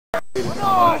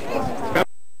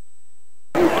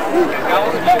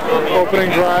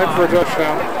Opening drive for a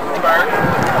touchdown.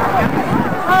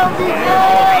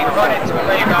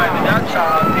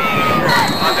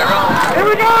 Here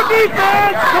we go,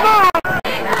 defense! Come on!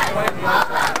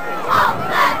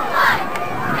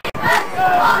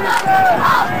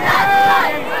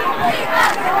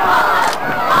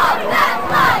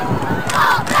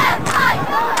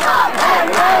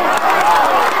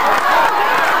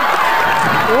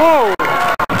 Whoa!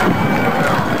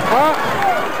 Huh?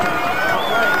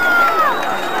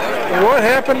 What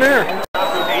happened there?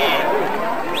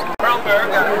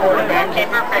 Kronberg, a quarterback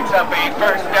keeper, picks up a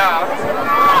first down.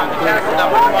 Tackle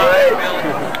number 5.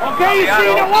 Okay, you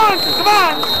see it once. Come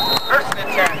on. First and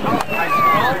 10. High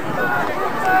school.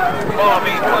 Ball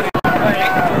being put in play.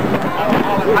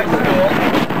 Holland High School.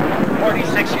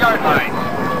 46-yard line.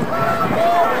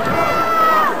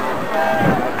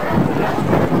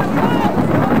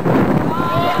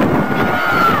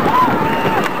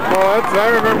 I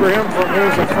remember him from when he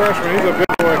was a freshman. He's a big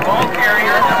boy. Ball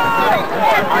carrier number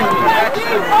 34, Michael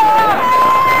Jackson.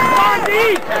 Come on,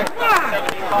 D. Come on.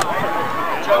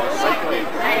 75. Joe Seeley.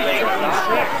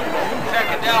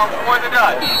 Second down for the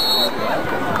Dutch.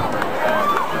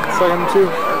 Second and 2.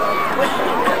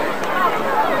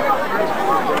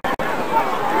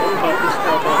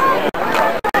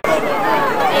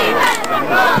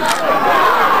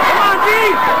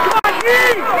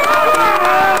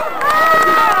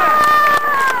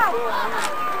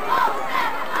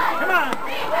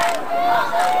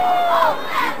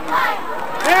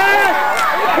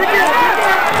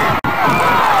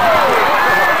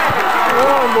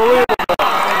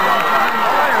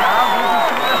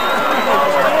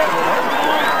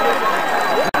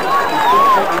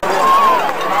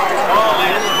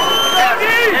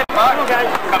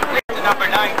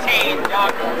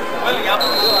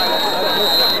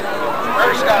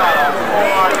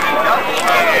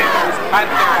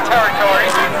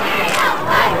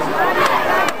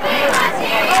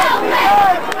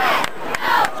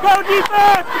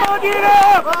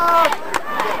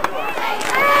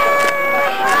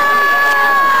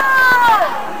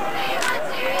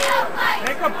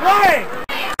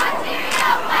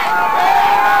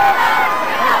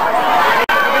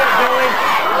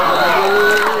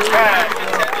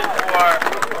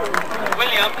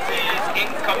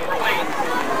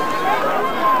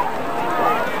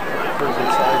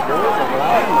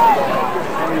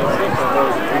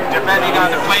 Defending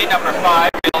on the play, number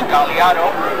 5, Bill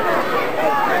Galliano.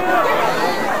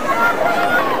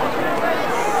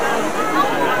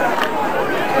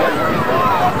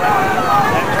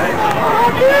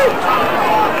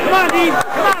 Come on, D.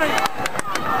 Come on.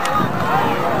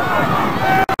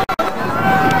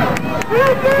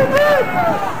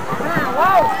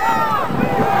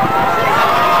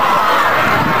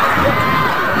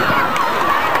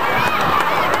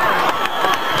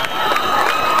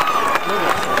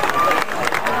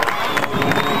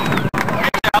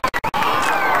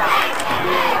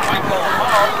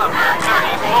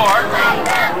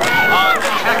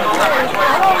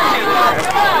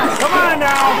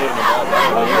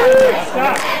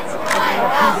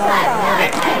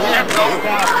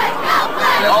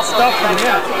 Also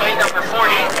play number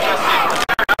 40, Justin.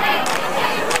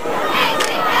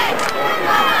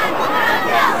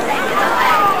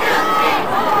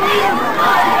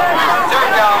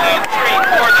 Third down and 3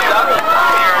 for the Ducks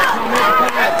here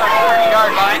at the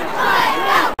 40-yard line.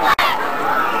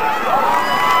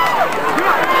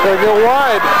 They go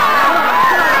wide.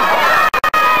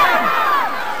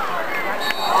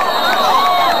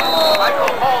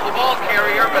 Michael Hall, the ball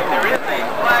carrier, but there is a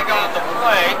flag on the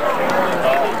play.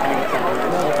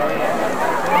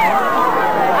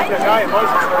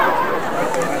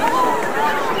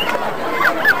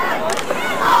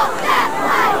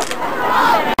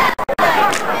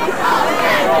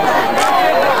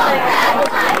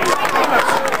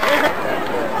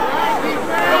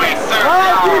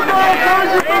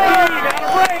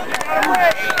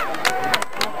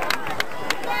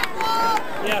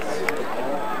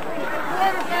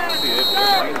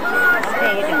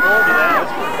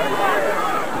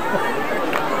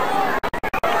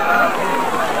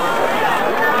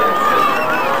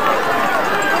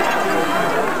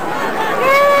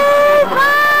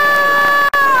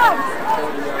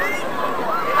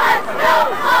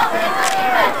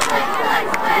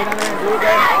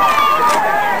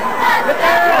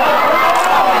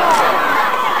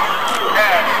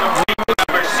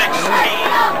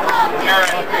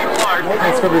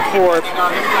 That's going to be 4th.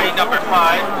 On the play, number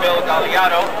 5, Bill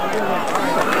Galliano.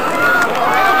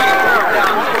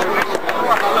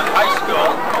 High School.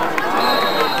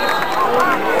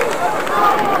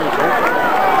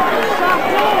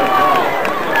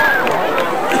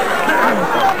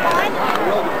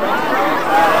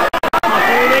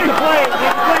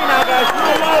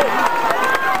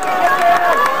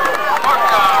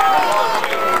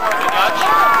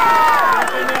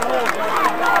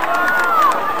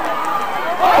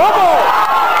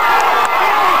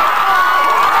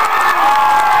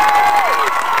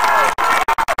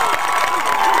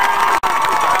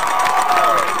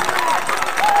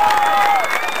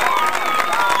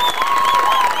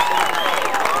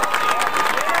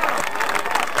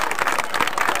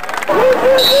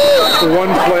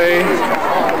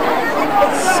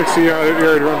 See how you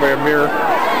already run by a mirror. It's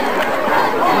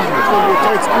going to be a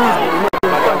tight squeeze, but we might be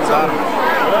able to find something.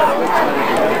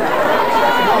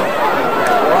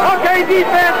 Okay,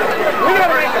 defense. We got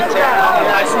to make this down.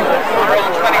 We're on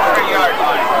the 23-yard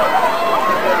line.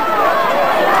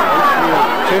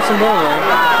 Chase him down, Ryan.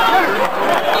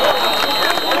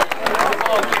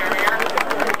 Ball carrier,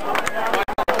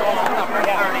 number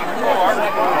 34.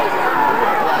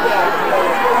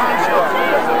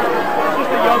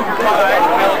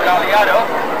 Bill Galliano,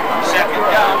 second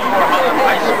down for Holland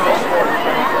High School.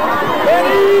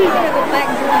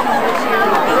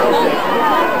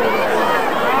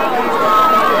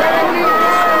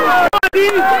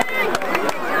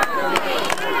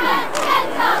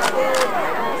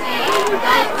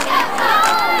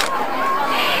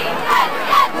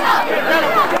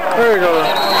 There you go.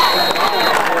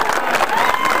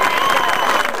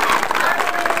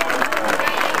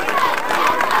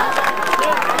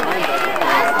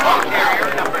 Ball carrier,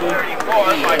 number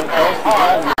 34, Michael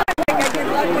Hall.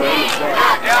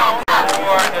 Down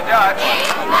for the Dutch.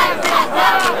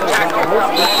 Tackle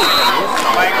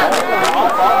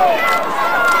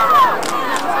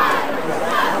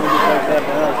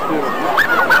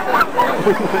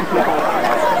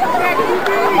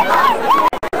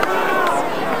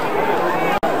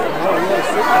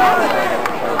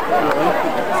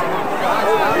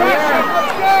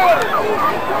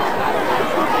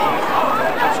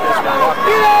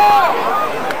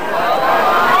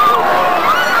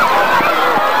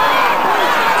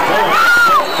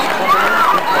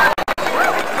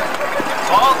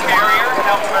Ball carrier,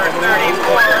 number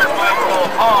 34, Michael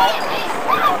Hall.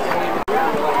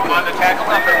 On the tackle,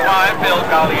 number 5, Bill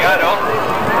Galliano.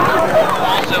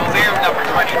 Also there, number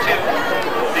 22,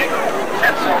 Nick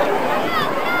Tetzel.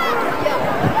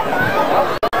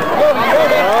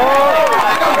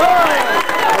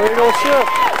 There you go, Chip.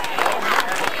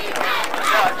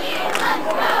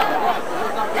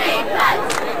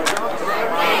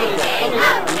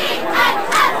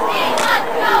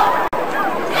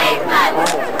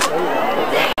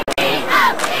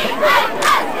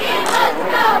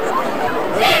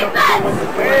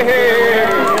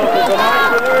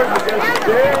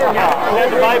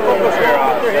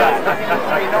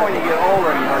 You know when you get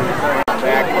older, you know you're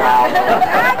background.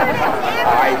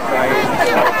 Eyesight.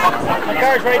 The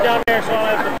car's right down there, so I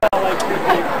have to fall like 2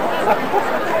 feet.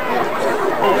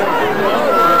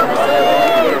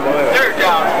 Third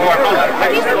down for Holland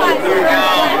High School. Third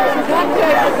down.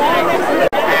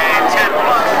 And 10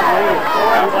 plus.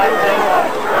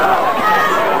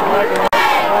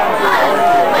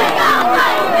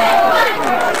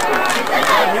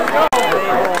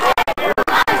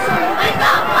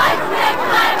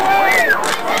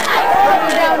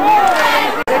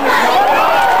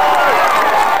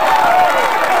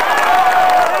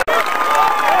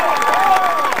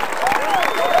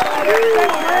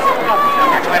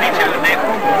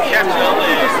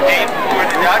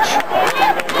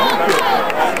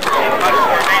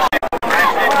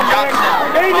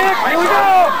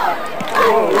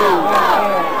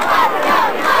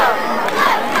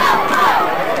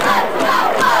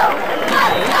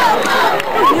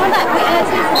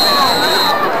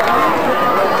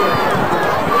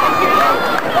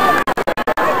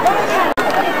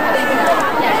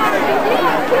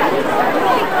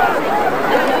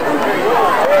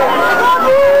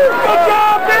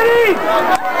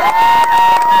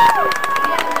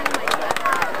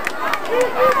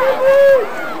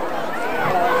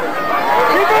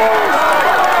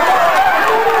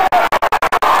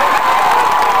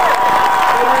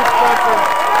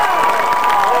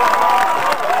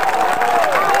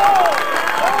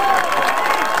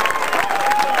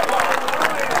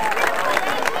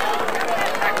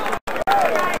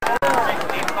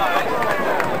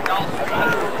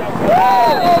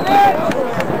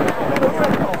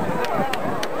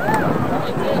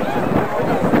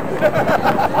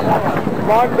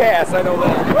 Long pass, I know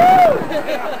that.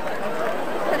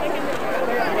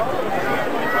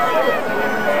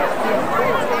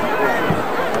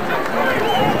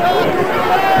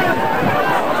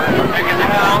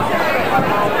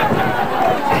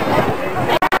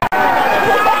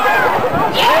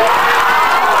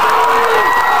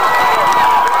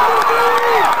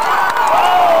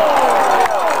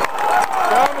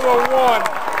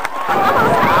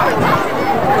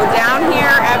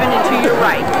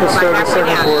 Let's start the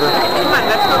second quarter. Come on,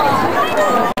 let's go.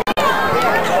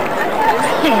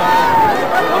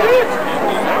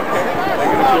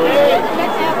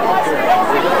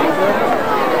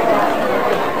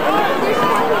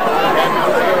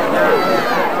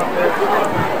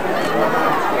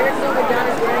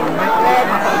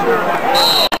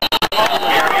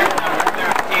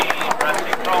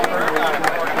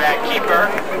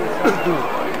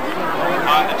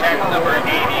 On the tackle number 81,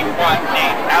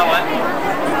 Nate Allen.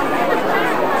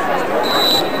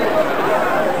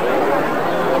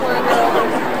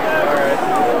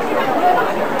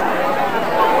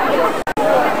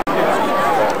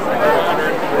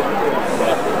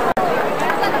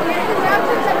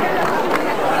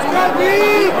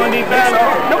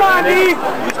 Come on, Dee!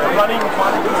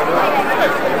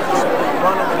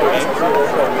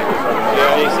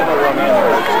 Yeah, he said we'll run out.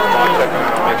 Check him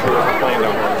out, make sure there's a plane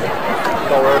down there.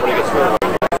 Tell where everybody gets hurt.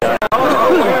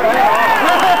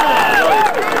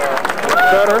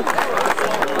 Better.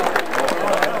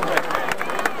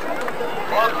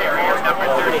 Ball carrier number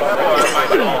 34,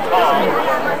 Michael Hall.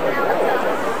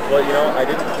 Well, you know, I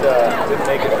didn't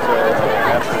make it until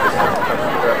after the second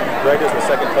touchdown. Greg is the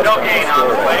second touchdown. No gain on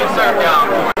the play, serve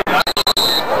down.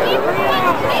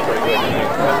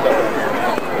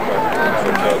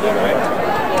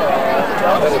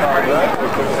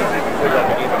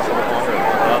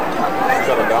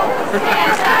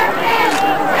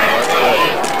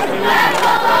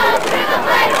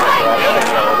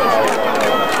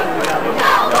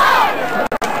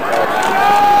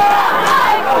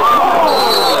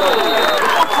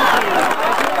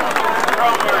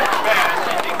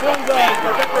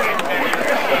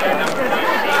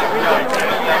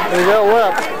 He got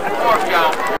whipped. Fourth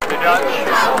down, the Dutch.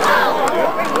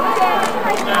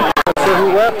 Not sure who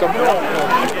whipped him.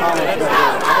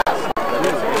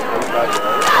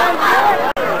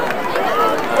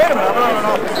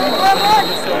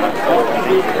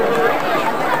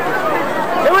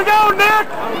 Here we go, Nick!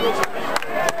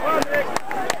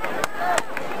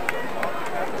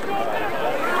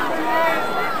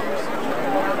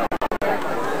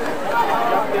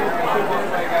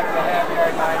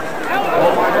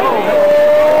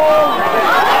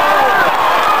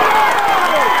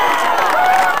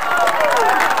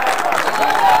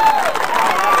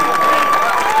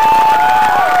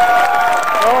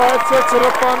 Sets it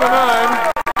up on the 9.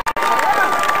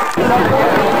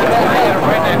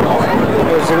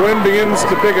 As the wind begins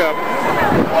to pick up.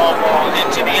 Ball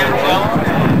into the end zone.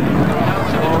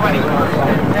 To the 20.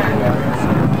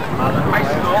 High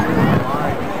school.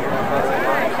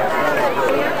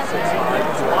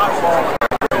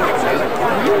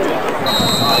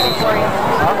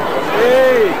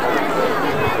 Hey!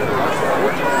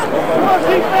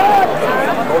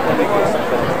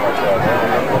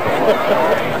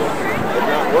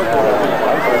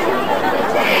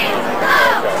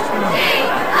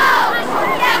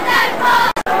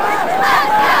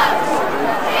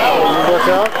 Look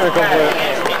out, here comes it.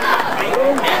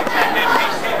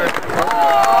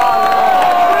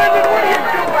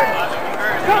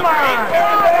 Come on!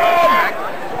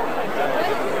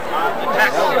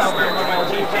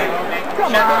 Come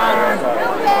on!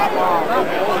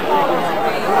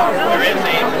 There is a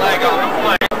flag on the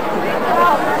play.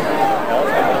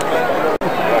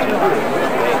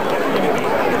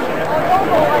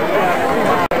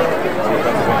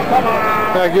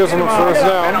 That gives him a first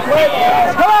down.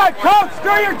 Come on, coach, do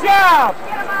your job!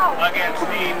 Against the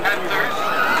Panthers.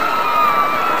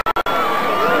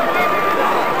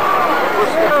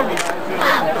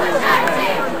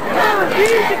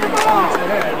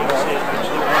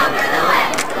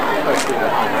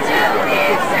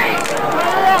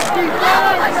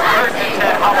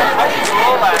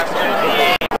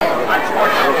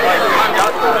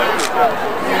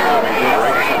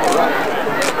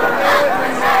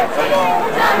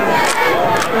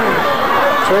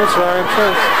 Chase, Ryan,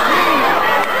 chase.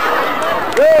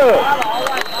 Good.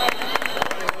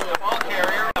 The ball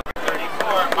carrier, number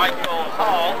 34, Michael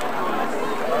Hall.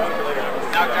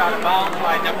 Knocked out of bounds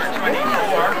by number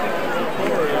 24.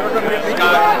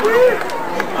 Scott Smith.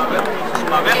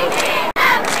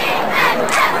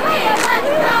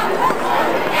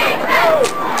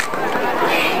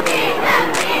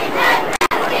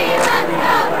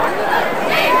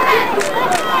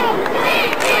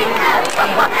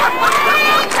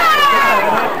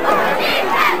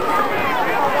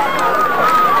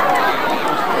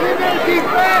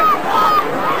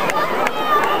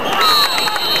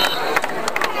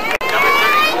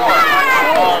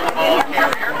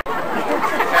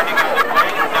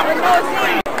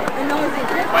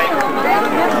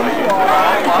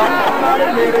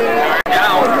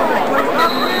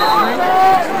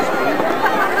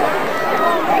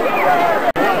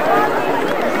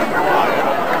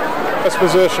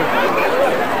 Position.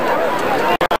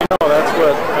 No, that's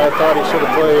what I thought he should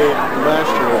have played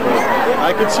last year, but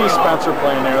I could see Spencer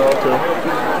playing there though too.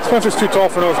 Spencer's too tall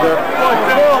for nose guard.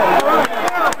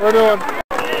 We're doing.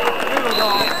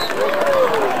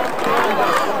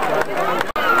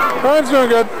 Ryan's doing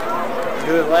good.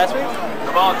 Who was last week?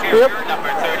 The ball carrier, Yep. number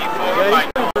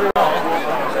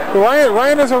 34.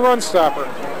 Ryan is a run stopper.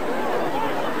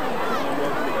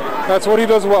 That's what he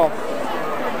does well.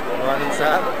 Run and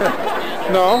stop?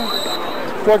 No.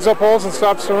 Plugs up holes and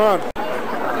stops to run. Who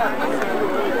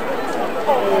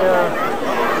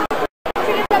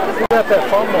got that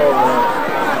fumble over there?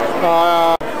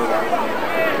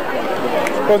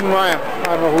 Wasn't Ryan. I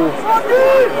don't know who.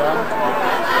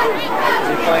 Is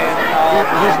he playing?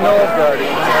 He's nose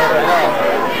guarding.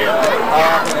 How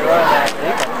often they run that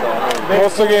defense?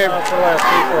 Most of the game. For the last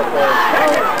 3-4 plays.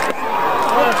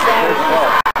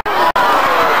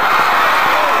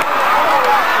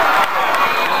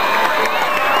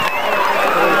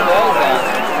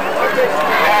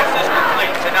 Pass is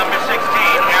complete to number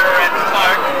 16, Aaron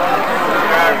Clark.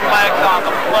 There are flags on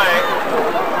the play.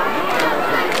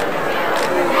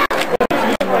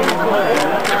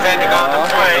 Depending on the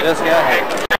play. This guy.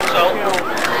 So,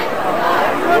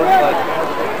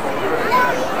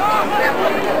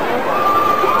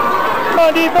 Come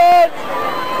on, defense!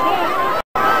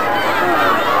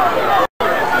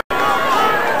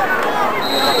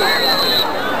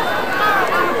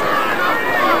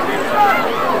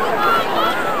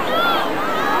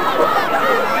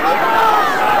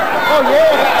 Oh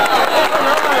yeah!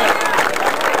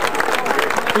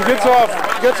 He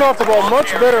gets off the ball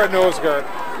much better at nose guard.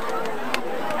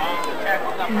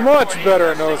 Much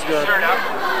better at nose guard. shirt up.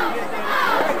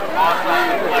 Off on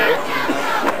the play.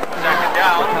 Second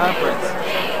down. Conference.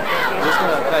 Just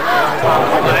gonna affect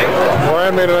Play.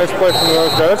 Ryan made a nice play from the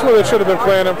nose guard. That's where they should have been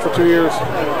playing him for 2 years.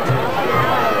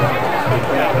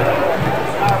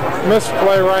 Missed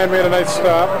play, Ryan made a nice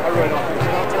stop.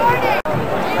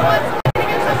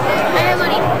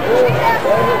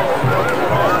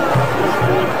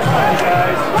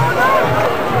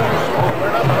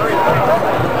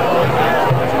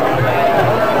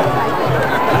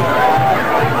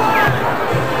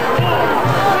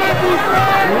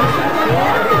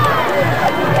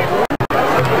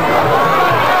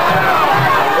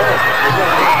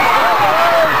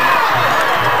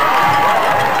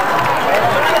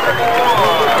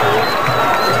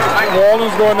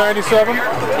 Walden's going 97.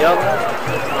 Yep.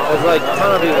 There's like a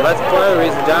ton of people. That's part of the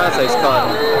reason Johnson's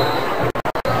cutting. You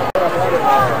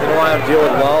don't want to have to deal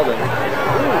with Walden.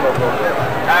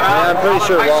 Yeah, I'm pretty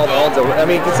sure Walden owns it. I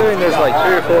mean, considering there's like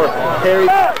 3 or 4 Harry.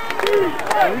 I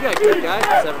mean, we got good guys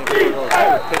at 70 years old.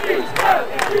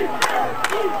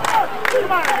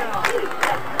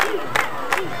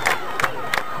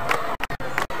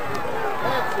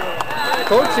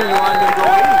 Coach said he wanted him to go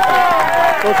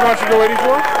 84. Coach wants you to go 84?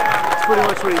 That's pretty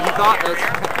much what he thought. That's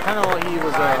kind of what he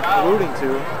was alluding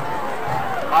to.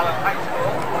 Holland High School.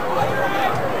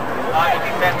 On the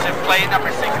defensive play,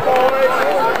 number 6.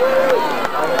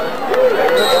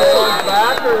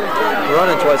 We're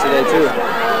running twice a day too.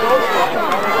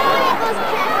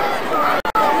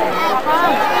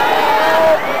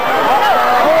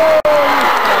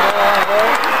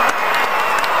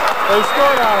 They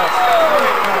scored on us.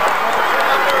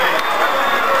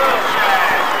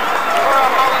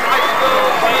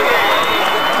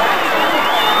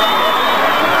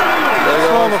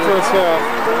 Slow in the first half.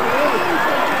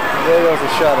 There goes a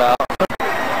shutout.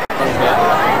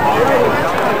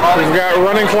 We've got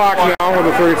running clock now with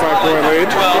a 35-point lead.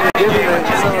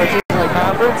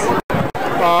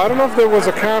 I don't know if there was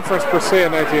a conference per se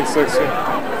in 1960.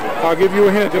 I'll give you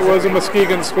a hint. It was a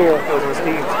Muskegon school. It was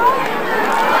Muskegon school.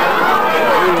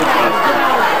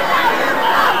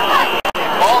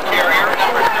 Ball carrier,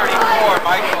 number 34,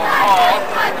 Michael Hall,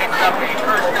 picks up a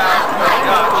first down for the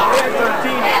Dutch.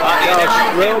 On the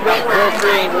initial also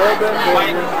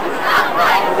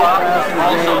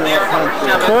there, number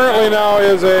 7. Currently now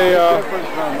is a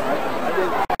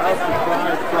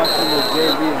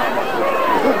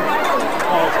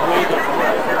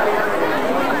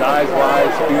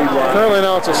currently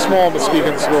now it's a small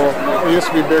Muskegon school. It used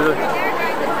to be bigger.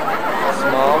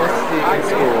 Small Muskegon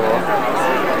school.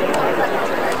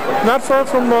 Not far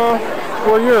from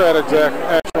where you're at, actually.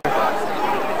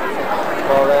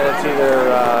 Well, then it's either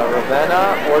Ravenna,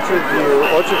 Orchard View.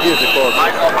 Orchard View is the closest.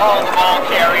 Michael Hall, the ball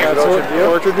carrier. That's Orchard View?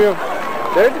 Orchard View.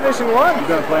 They're Division 1.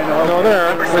 No,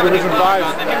 they're Division 5.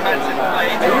 On the defensive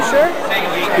play, Are you sure?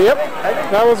 Haley. Yep.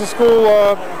 That was a school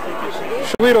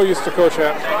Shalito used to coach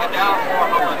at. Second down for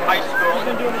Holland High School.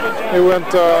 They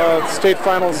went state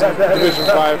finals in Division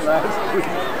 5.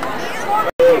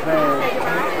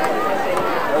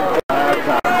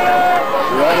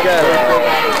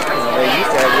 They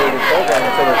used to have really good program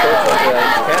until they coached up to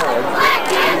East Canada.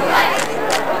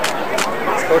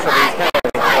 Coached up to East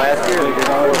Canada last year. They did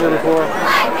not before.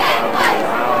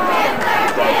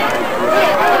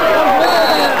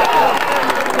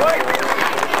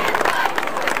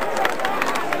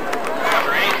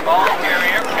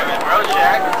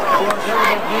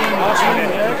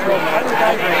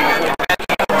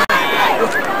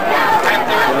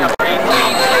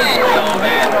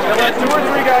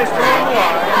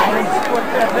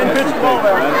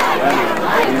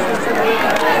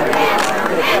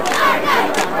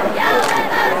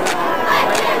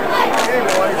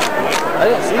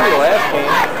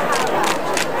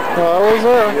 I was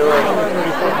there.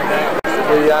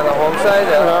 Were you on the home side?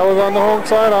 I was on the home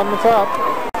side, on the top.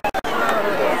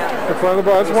 In front of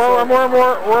the bus. Where I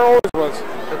always was.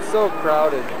 It's so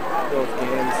crowded, those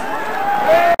games.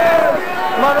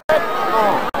 Come on, Rick.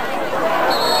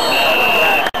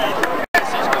 This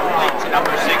is complete to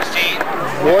number 16.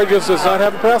 Boy just does not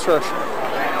have a pass rush.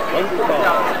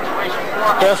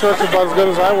 Pass rush is about as good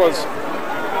as I was.